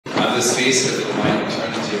On this feast of the Divine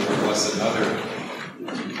Maternity of our Blessed Mother,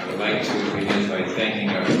 I would like to begin by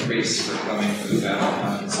thanking our priests for coming to the battle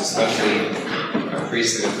lines, especially our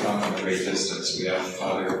priests that have come from a great distance. We have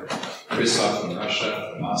Father Christoph from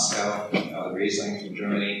Russia, from Moscow, Father Riesling from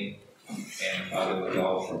Germany, and Father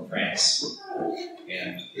Ladal from France.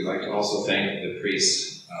 And we'd like to also thank the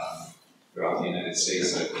priests throughout the United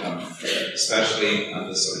States that have come, especially on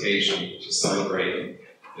this occasion to celebrate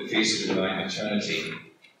the Feast of the Divine Maternity.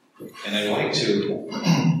 And I'd like to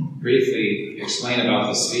briefly explain about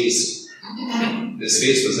this feast. This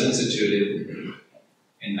feast was instituted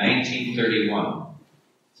in 1931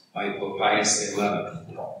 by Pope Pius XI.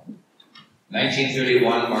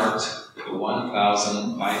 1931 marked the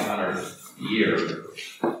 1,500th year of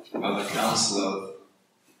the Council of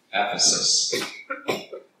Ephesus.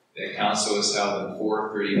 The council was held in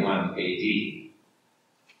 431 AD.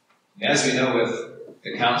 And as we know with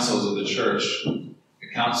the councils of the Church,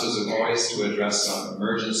 the councils are always to address some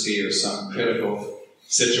emergency or some critical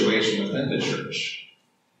situation within the Church.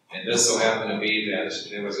 And this so happened to be that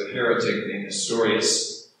there was a heretic named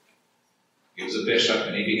Nestorius. He was a bishop,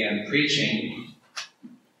 and he began preaching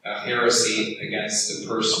a heresy against the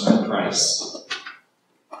person of Christ.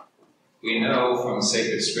 We know from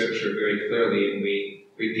sacred scripture very clearly, and we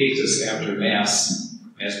repeat this after Mass.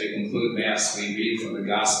 As we conclude Mass, we read from the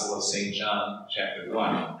Gospel of St. John, chapter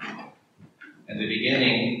 1. In the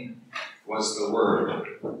beginning was the Word,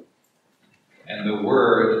 and the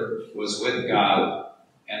Word was with God,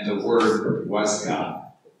 and the Word was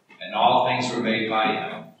God. And all things were made by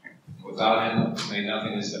Him. Without Him,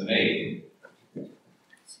 nothing has been made.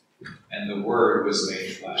 And the Word was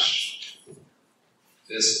made flesh.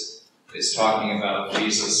 This is talking about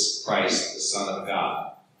Jesus Christ, the Son of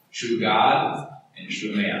God. True God and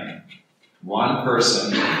true man. One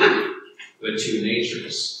person with two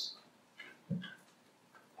natures.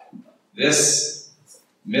 This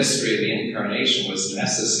mystery of the Incarnation was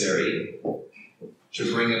necessary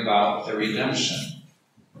to bring about the redemption.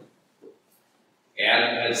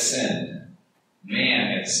 Adam had sinned.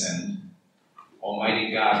 Man had sinned.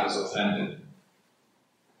 Almighty God was offended.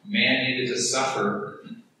 Man needed to suffer,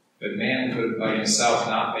 but man could by himself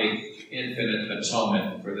not make infinite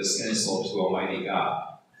atonement for this insult to Almighty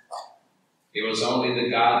God. It was only the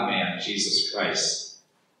God-man, Jesus Christ,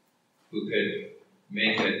 who could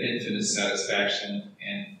make that infinite satisfaction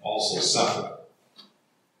and also suffer.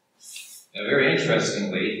 Now, very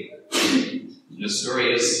interestingly,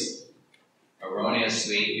 Nestorius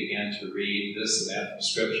erroneously began to read this and that from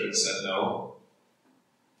Scripture and said, no,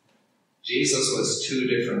 Jesus was two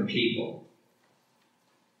different people.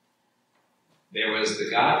 There was the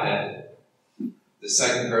Godhead, the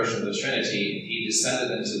second person of the Trinity. He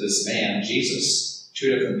descended into this man, Jesus,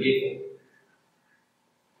 two different people.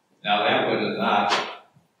 Now that would have not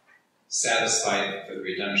satisfied for the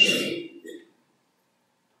redemption.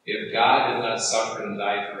 If God had not suffered and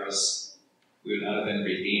died for us, we would not have been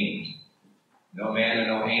redeemed. No man and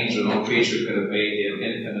no angel, no creature could have made the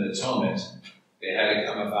infinite atonement. They had to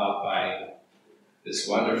come about by this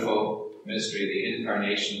wonderful mystery of the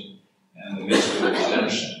Incarnation and the mystery of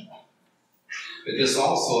redemption. But this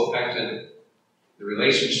also affected the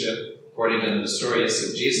relationship, according to Nestorius,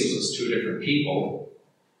 if Jesus was two different people,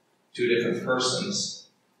 two different persons,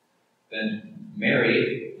 then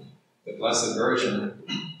Mary, the Blessed Virgin,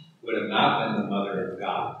 would have not been the mother of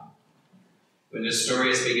God. When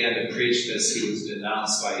Nestorius began to preach this, he was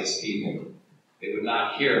denounced by his people. They would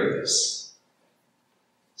not hear of this.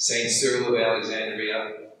 St. Cyril of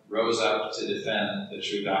Alexandria rose up to defend the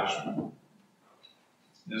true doctrine.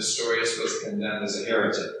 Nestorius was condemned as a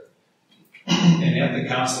heretic. And at the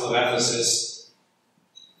Council of Ephesus,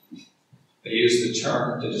 they used the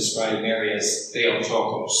term to describe Mary as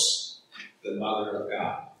Theotokos, the Mother of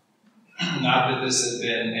God. Not that this has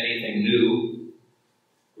been anything new.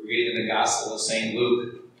 We read in the Gospel of St.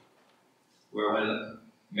 Luke, where when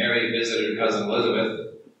Mary visited her cousin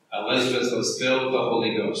Elizabeth, Elizabeth was filled with the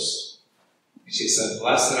Holy Ghost. And she said,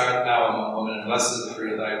 "Blessed art thou among women, and blessed is the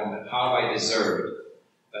fruit of thy womb. How have I deserved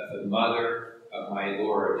that the mother of my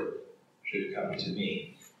Lord should come to me?"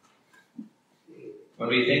 When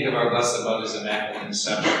we think of our Blessed Mother's Immaculate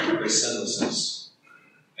Conception, her sinlessness,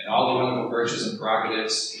 and all the wonderful virtues and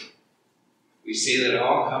prerogatives, we see that it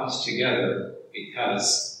all comes together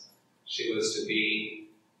because she was to be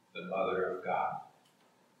the Mother of God.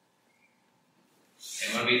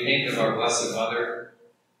 And when we think of our Blessed Mother,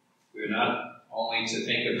 we're not only to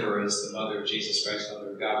think of her as the Mother of Jesus Christ,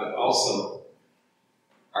 Mother of God, but also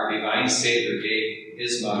our divine Savior gave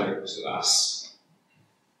his mother to us.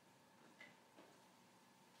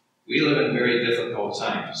 We live in very difficult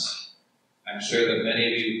times. I'm sure that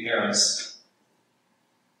many of you parents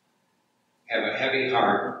have a heavy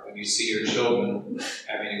heart when you see your children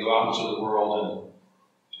having to go out into the world and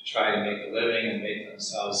to try to make a living and make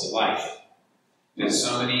themselves a life. There's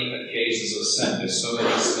so many occasions of sin. There's so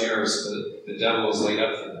many snares that the devil has laid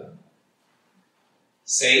up for them.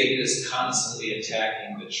 Satan is constantly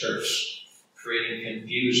attacking the church, creating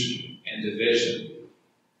confusion and division.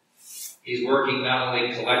 He's working not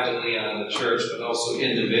only collectively on the church, but also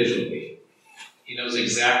individually. He knows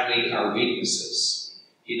exactly our weaknesses.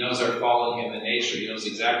 He knows our fallen human nature. He knows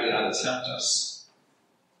exactly how to tempt us.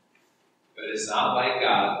 But it's not like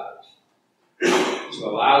God to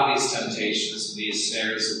allow these temptations and these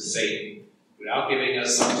snares of Satan without giving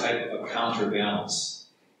us some type of a counterbalance.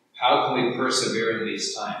 How can we persevere in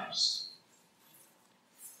these times?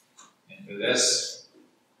 And for this,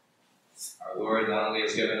 our Lord not only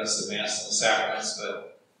has given us the Mass and the sacraments,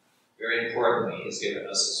 but very importantly, He has given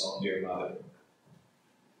us His own dear Mother.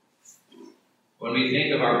 When we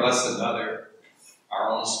think of our Blessed Mother, our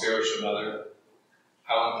own spiritual mother,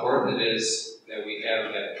 how important it is that we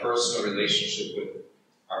have that personal relationship with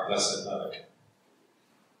our Blessed Mother.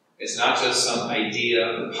 It's not just some idea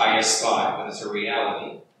of pious thought, but it's a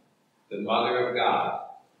reality. The Mother of God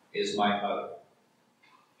is my mother.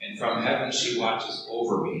 And from heaven she watches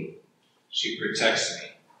over me. She protects me.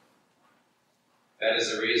 That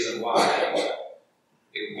is the reason why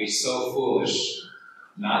it would be so foolish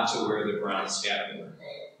not to wear the brown scapular.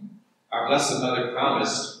 Our Blessed Mother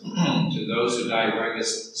promised to those who die wearing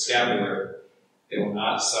this scapular, they will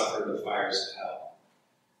not suffer the fires of hell.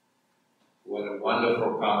 What a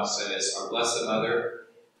wonderful promise that is. Our Blessed Mother,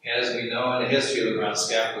 as we know in the history of the brown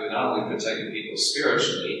scapular, not only protected people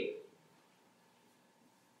spiritually,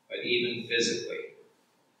 but even physically.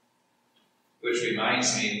 Which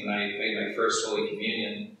reminds me, when I made my first Holy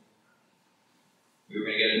Communion, we were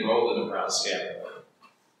going to get enrolled in the brown scapular.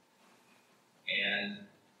 And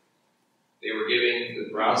they were giving the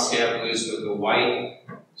brown scapulars with the white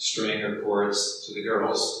string or cords to the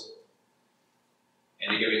girls.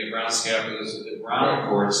 And they're giving the brown scapulars with the brown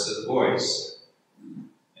cords to the boys.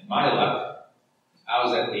 And my luck, I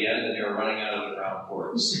was at the end and they were running out of the brown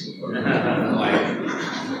cords. I'm like,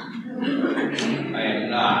 I am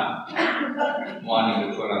not wanting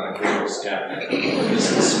to put on a girl's scapular.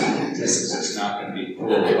 This is just not going to be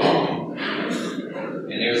cool at all.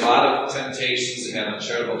 And there's a lot of temptations to have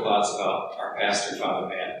uncharitable thoughts about our pastor, Father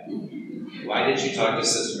Matt. Why did you talk to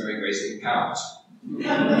Sister Mary Grace? We can count. We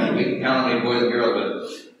can count how many boys and girls, but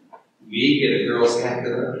we get a girl's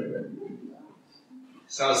scapular.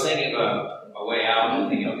 So I was thinking about a way out and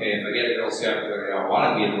thinking, okay, if I get a girl's scapular, I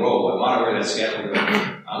want to be enrolled. I want to wear that scapular.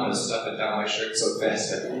 I'm going to stuff it down my shirt so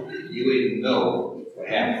fast that you wouldn't know what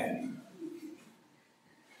happened.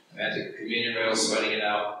 I'm at the communion rail, sweating it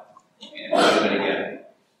out, and I did it again.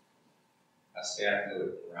 A scapular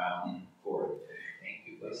with brown cord. Thank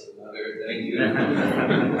you, Blessed Mother. Thank you.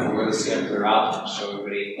 I wore the scapular out and show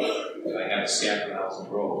everybody that I have a scapular and I was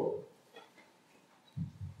enrolled.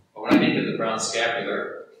 But when I think of the brown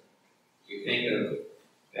scapular, we think of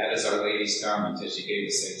that as Our Lady's garment as she gave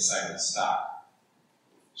to St. Simon Stock.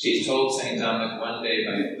 She told St. Dominic one day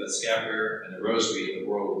by the scapular and the rosary, the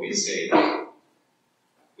world will be saved.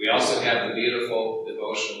 We also have the beautiful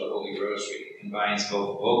devotion of the Holy Rosary. It combines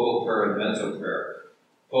both vocal prayer and mental prayer.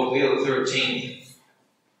 Pope Leo XIII,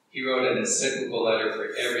 he wrote an encyclical letter for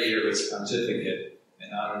every year of his pontificate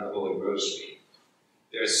in honor of the Holy Rosary.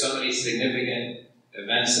 There are so many significant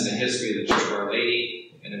events in the history of the Church of Our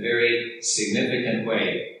Lady in a very significant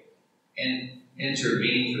way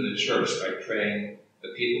intervened for the Church by praying, the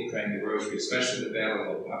people praying the Rosary, especially the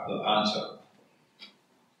Battle of Lepanto.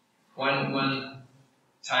 One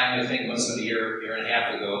time, I think it must have been a year and a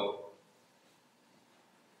half ago,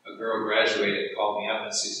 a girl graduated, called me up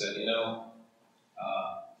and she said,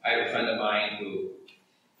 I have a friend of mine who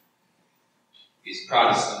he's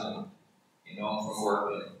Protestant and you know him from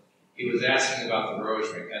work, and he was asking about the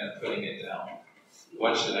Rosary, kind of putting it down.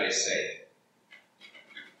 What should I say?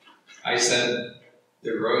 I said,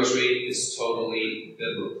 the Rosary is totally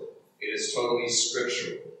biblical. It is totally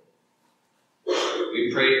scriptural.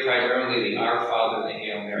 We pray primarily the Our Father and the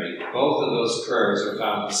Hail Mary. Both of those prayers are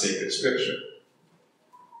found in sacred scripture.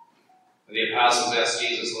 When the apostles asked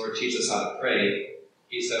Jesus, Lord, teach us how to pray,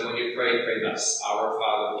 he said, when you pray, pray thus, Our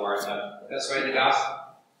Father who art in heaven. That's right in the Gospel.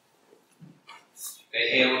 The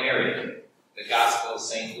Hail Mary, the Gospel of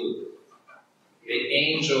St. Luke. The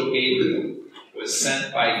angel Gabriel was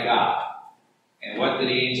sent by God. And what did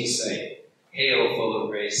the angel say? Hail, full of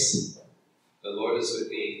grace, the Lord is with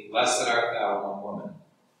thee. Blessed art thou among women.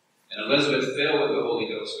 And Elizabeth, filled with the Holy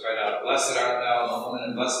Ghost, cried out, Blessed art thou among women,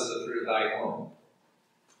 and blessed is the fruit of thy womb.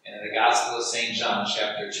 And in the Gospel of St. John,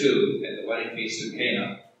 chapter 2, at the wedding feast of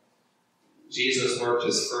Cana, Jesus worked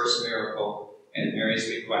his first miracle at Mary's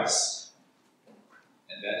request.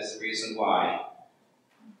 And that is the reason why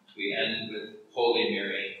we end with Holy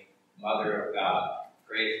Mary, Mother of God,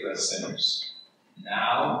 pray for us sinners,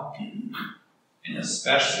 now and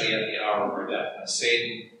especially at the hour of our death, when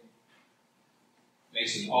Satan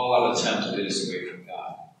makes an all-out attempt to lead us away from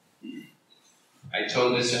God. I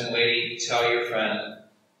told this young lady, tell your friend,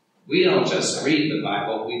 we don't just read the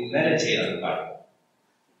Bible, we meditate on the Bible.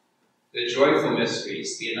 The joyful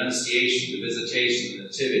mysteries, the Annunciation, the Visitation, the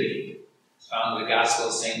Nativity, found in the Gospel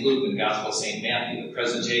of St. Luke and the Gospel of St. Matthew, the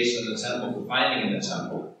presentation in the temple, the finding in the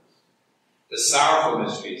temple, the sorrowful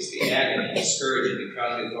mysteries, the agony, the scourging, the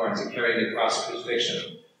crowning of thorns, the carrying the cross,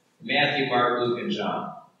 crucifixion, Matthew, Mark, Luke, and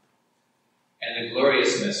John, and the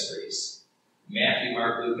glorious mysteries, Matthew,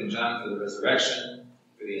 Mark, Luke, and John for the resurrection,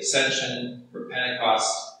 for the ascension, for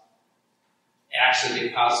Pentecost, Acts of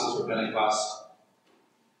the Apostles for Pentecost.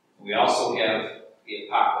 We also have the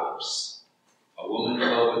Apocalypse, a woman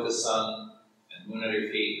clothed with the sun, and moon at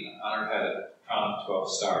her feet, and on her head a crown of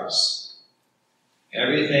 12 stars.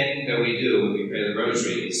 Everything that we do when we pray the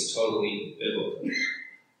rosary is totally biblical.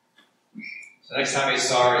 So next time I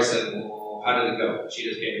saw her, I said, well, how did it go? She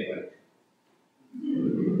just gave me a look.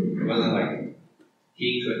 It wasn't like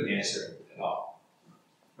he couldn't answer at all.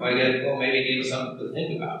 Well, I did, well, maybe he gave us something to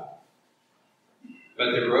think about.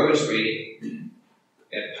 But the rosary,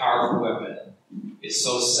 that powerful weapon, is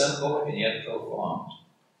so simple and yet profound.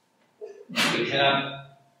 We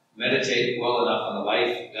cannot meditate well enough on the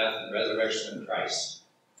life, death, and resurrection of Christ.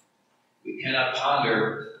 We cannot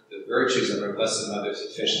ponder the virtues of our Blessed Mother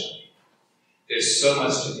sufficiently. There's so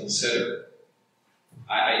much to consider.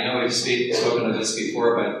 I know we've spoken of this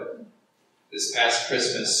before, but this past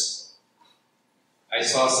Christmas, I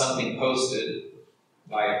saw something posted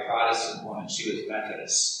by a Protestant woman. She was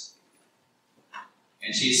Methodist.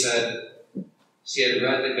 And she said she had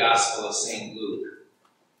read the Gospel of St. Luke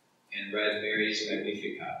and read Mary's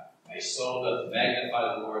Magnificat. My soul doth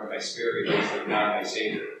magnify the Lord, my spirit rejoices in God, my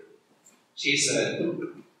Savior. She said,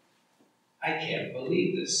 I can't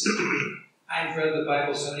believe this. I've read the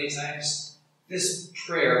Bible so many times. This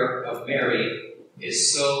prayer of Mary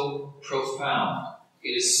is so profound.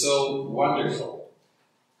 It is so wonderful.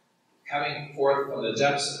 Coming forth from the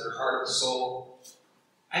depths of her heart and soul,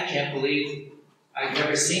 I can't believe I've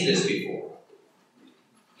never seen this before.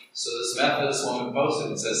 So this Methodist woman posted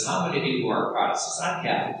and says, how many of you who are Protestants, not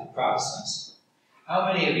Catholics, but Protestants,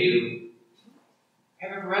 how many of you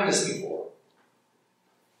have ever read this before?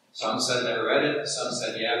 Some said never read it, some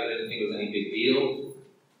said yeah, but didn't think it was any big deal.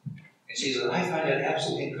 And she said, I find it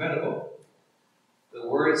absolutely incredible. The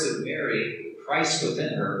words of Mary, Christ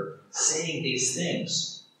within her, saying these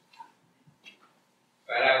things.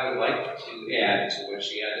 But I would like to add to what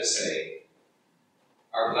she had to say.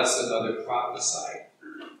 Our Blessed Mother prophesied,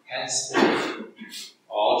 henceforth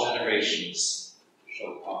all generations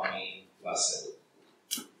shall call me blessed.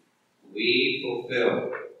 We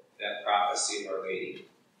fulfill that prophecy of Our Lady.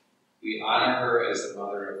 We honor her as the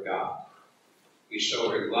Mother of God. We show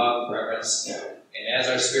her love, reverence, and as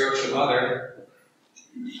our spiritual mother,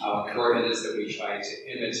 how important it is that we try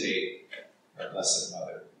to imitate our Blessed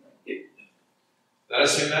Mother. Let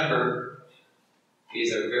us remember,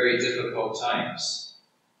 these are very difficult times.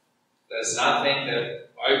 Let us not think that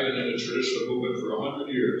I've been in a traditional movement for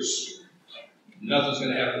 100 years. Nothing's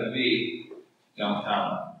going to happen to me. Don't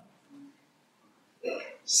count on it.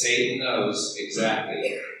 Satan knows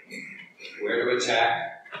exactly where to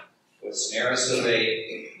attack, what snares to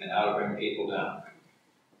lay, and how to bring people down.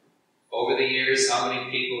 Over the years, how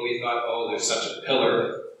many people we thought, oh, there's such a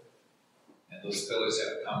pillar, and those pillars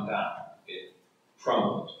have come down. It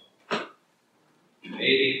crumbled.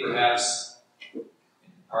 Maybe, perhaps, in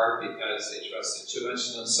part because they trusted too much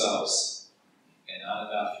in themselves and not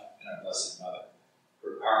enough in our Blessed Mother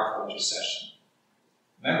for powerful intercession.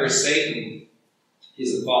 Remember, Satan,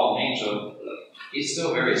 he's a fallen angel. He's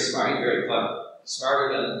still very smart. He's very clever.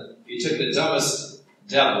 Smarter than, if you took the dumbest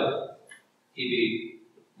devil, he'd be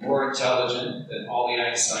more intelligent than all the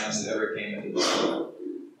Einsteins that ever came into this world.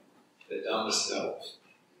 The dumbest devil.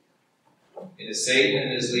 And as Satan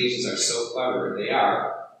and his legions are so clever, they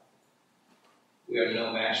are, we are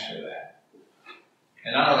no match for that.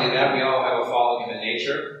 And not only that, we all have a fallen human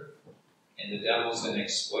nature, and the devil's going to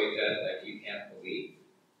exploit that like you can't believe.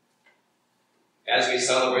 As we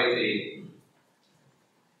celebrate the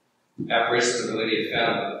apparitions of the Lady of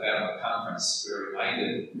Fatima at the Fatima Conference, we are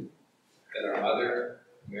reminded that our Mother,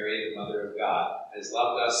 Mary, the Mother of God, has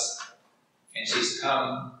loved us, and she's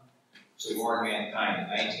come to warn mankind in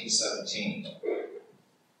 1917.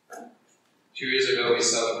 2 years ago, we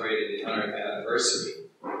celebrated the 100th anniversary.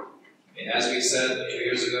 And as we said 2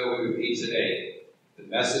 years ago, we repeat today, the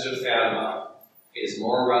message of Fatima is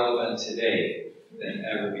more relevant today than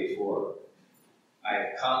ever before. I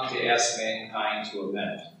have come to ask mankind to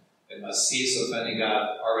amend. It must cease offending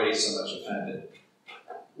God, already so much offended.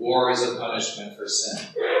 War is a punishment for sin.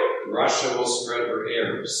 Russia will spread her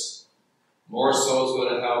errors. More souls go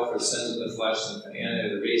to hell for sins of the flesh than for any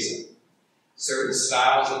other reason. Certain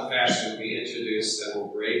styles and fashions will be introduced that will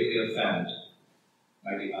gravely offend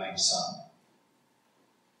my divine Son.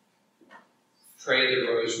 Pray the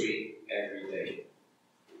rosary every day.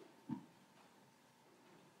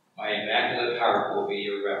 My Immaculate Heart will be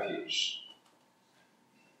your refuge.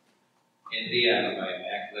 In the end, my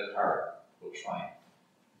Immaculate Heart will triumph.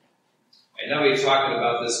 I know we've talked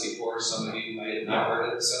about this before. Some of you might have not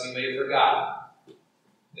heard it. Some of you may have forgotten.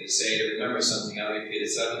 They say to remember something, I'll repeat it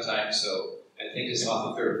 7 times, so I think it's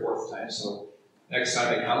not the 3rd or 4th time, so next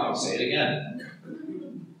time I come, I'll say it again.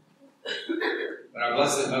 When our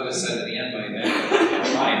Blessed Mother said at the end, my Immaculate will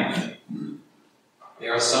triumph,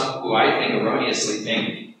 there are some who I think erroneously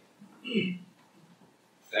think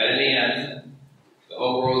that in the end, the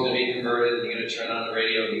whole world is going to be converted, and you're going to turn on the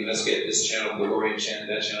radio, and you're going to get this channel, Gregorian chant,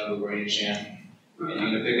 that channel, Gregorian chant, and you're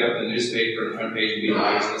going to pick up the newspaper and front page and be the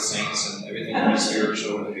lives of the saints, and everything will be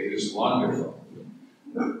spiritual, and it'll be wonderful.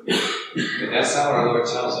 But that's not what our Lord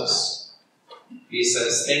tells us. He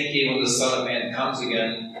says, think ye when the Son of Man comes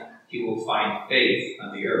again, he will find faith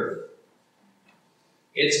on the earth.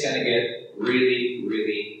 It's going to get really,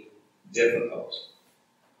 really difficult.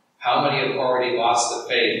 How many have already lost the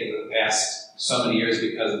faith in the past so many years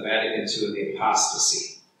because of Vatican II and the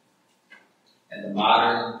apostasy? And the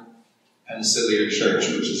modern conciliar church,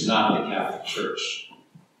 which is not the Catholic Church.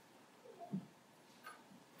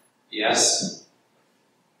 Yes,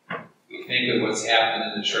 we think of what's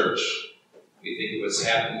happened in the church. We think of what's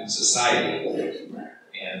happened in society.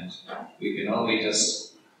 And we can only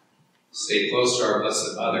just stay close to our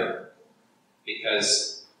Blessed Mother,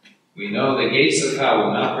 because we know the gates of hell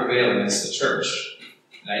will not prevail against the church.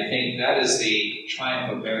 And I think that is the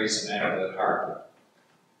triumph of Mary's Immaculate Heart.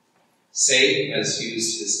 Satan has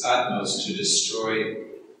used his utmost to destroy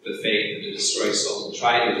the faith and to destroy souls and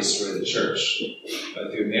try to destroy the church.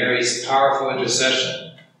 But through Mary's powerful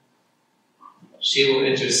intercession, she will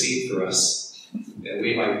intercede for us that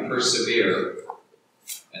we might persevere,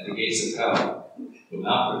 and the gates of hell will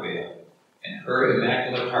not prevail, and her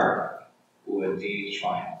Immaculate Heart will indeed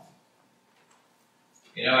triumph.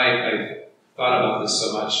 You know, I've thought about this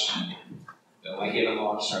so much. You know, I give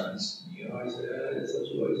long sermons. You know, I say, it's such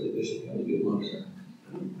a voice of Bishop, I give long sermons.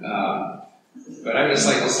 But I would just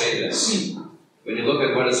like to say this. When you look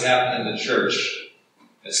at what has happened in the church,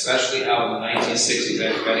 especially how in the 1960s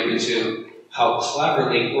after Vatican II, how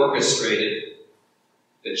cleverly orchestrated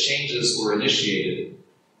the changes were initiated.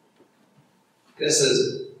 This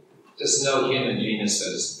is just no human genius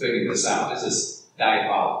that has figured this out. This is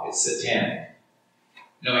diabolical. It's satanic.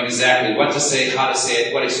 Knowing exactly what to say, how to say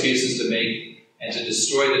it, what excuses to make, and to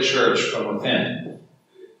destroy the church from within.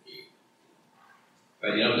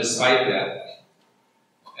 But you know, despite that,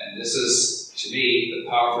 and this is, to me, the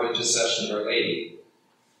powerful intercession of Our Lady,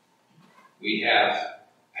 we have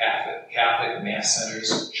Catholic Mass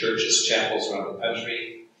centers, churches, chapels around the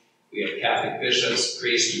country. We have Catholic bishops,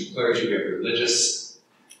 priests, and clergy. We have religious.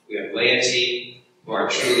 We have laity who are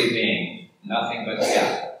truly being nothing but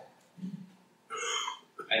Catholic.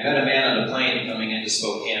 I met a man on a plane coming into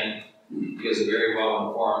Spokane. He was a very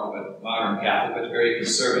well-informed but modern Catholic, but very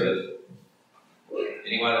conservative. And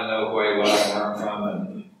he wanted to know who I was and where I'm from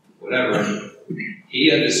and whatever.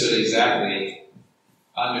 He understood exactly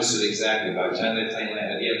by the time the plane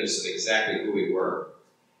landed, he understood exactly who we were.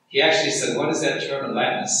 He actually said, what does that term in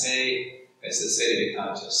Latin say? I said, sede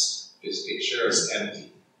vacantis. The chair is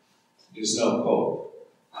empty. There's no pope.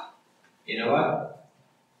 You know what?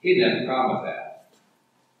 He didn't have a problem with that.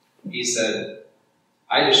 He said,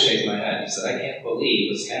 I just shake my head. He said, I can't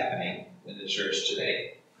believe what's happening in the church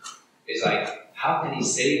today. It's like, how can he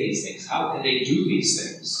say these things? How can they do these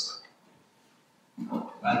things?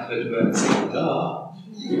 I could go and say, duh.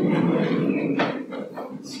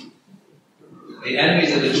 The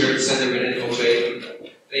enemies of the church said they were going to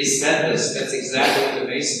infiltrate. They said this. That's exactly what the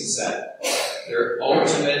Masons said. Their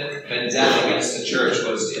ultimate vendetta against the church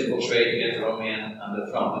was to infiltrate and get Roman man on the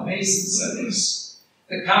throne. The Masons said this.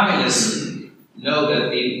 The communists know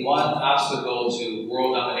that the one obstacle to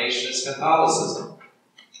world domination is Catholicism,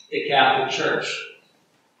 the Catholic Church.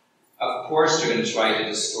 Of course they're going to try to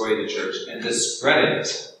destroy the church and discredit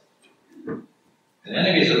it. The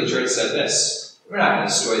enemies of the church said this: we're not going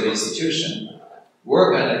to destroy the institution.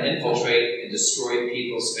 We're going to infiltrate and destroy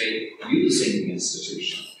people's faith using the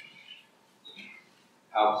institution.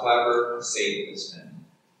 How clever Satan has been.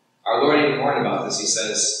 Our Lord even warned about this. He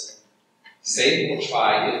says, Satan will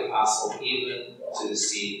try, if possible, even to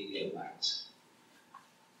deceive the elect.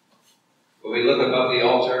 When we look above the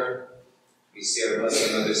altar, we see our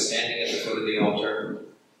Blessed Mother standing at the foot of the altar,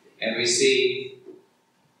 and we see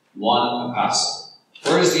one apostle.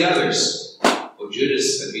 Where's the others? Well,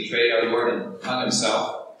 Judas had betrayed our Lord and hung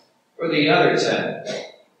himself. Where are the other 10?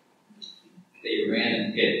 They ran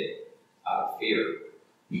and hid out of fear.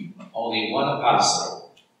 Only one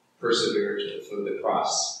apostle persevered to the foot of the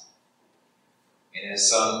cross. And as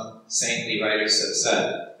some saintly writers have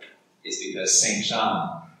said, it's because St.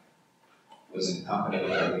 John was in company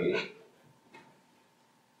with Our Lady.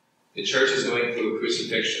 The church is going through a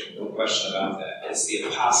crucifixion, no question about that. It's the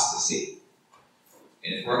apostasy.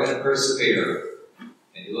 And if we're going to persevere,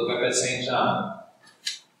 and you look up at St. John,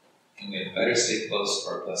 and we had better stay close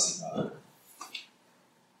to our Blessed Mother.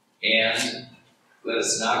 And let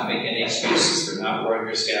us not make any excuses for not wearing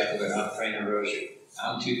your scapular, not praying a rosary.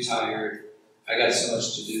 I'm too tired. I got so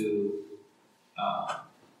much to do.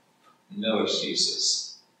 No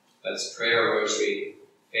excuses. Let's pray our rosary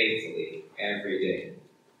faithfully every day.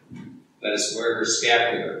 Let us wear her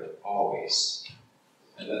scapular always.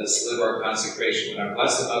 And let us live our consecration. When our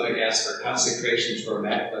Blessed Mother asked for consecration to her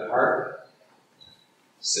Immaculate Heart,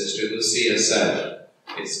 Sister Lucia said,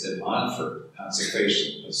 it's de Montfort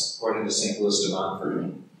consecration. According to St. Louis de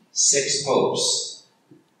Montfort, 6 popes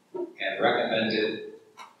have recommended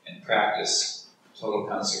and practiced total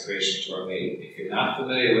consecration to Our Lady. If you're not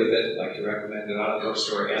familiar with it, I'd like to recommend it on the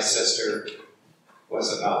bookstore. Ask Sister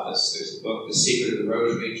what's about this. There's a book, The Secret of the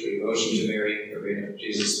Rosary, True Devotion to Mary, the Reign of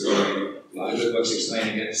Jesus through Mary. A lot of good books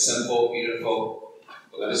explaining it. Simple, beautiful.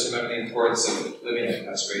 But let us remember the importance of living in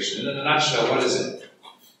consecration. And in a nutshell, what is it?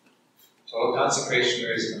 Total consecration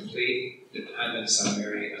is complete dependence on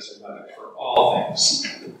Mary as her mother for all things.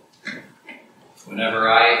 Whenever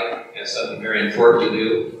I have something very important to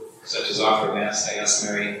do, such as offer Mass, I ask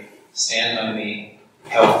Mary, stand by me,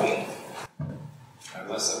 help me. Our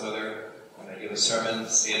Blessed Mother, when I give a sermon,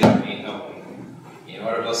 stand by me, help me. You know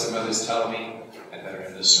what our Blessed Mother's telling me? I better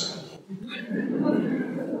end the sermon. In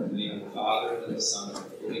the name of the Father, and of the Son, and of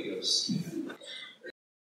the Holy Ghost. Amen.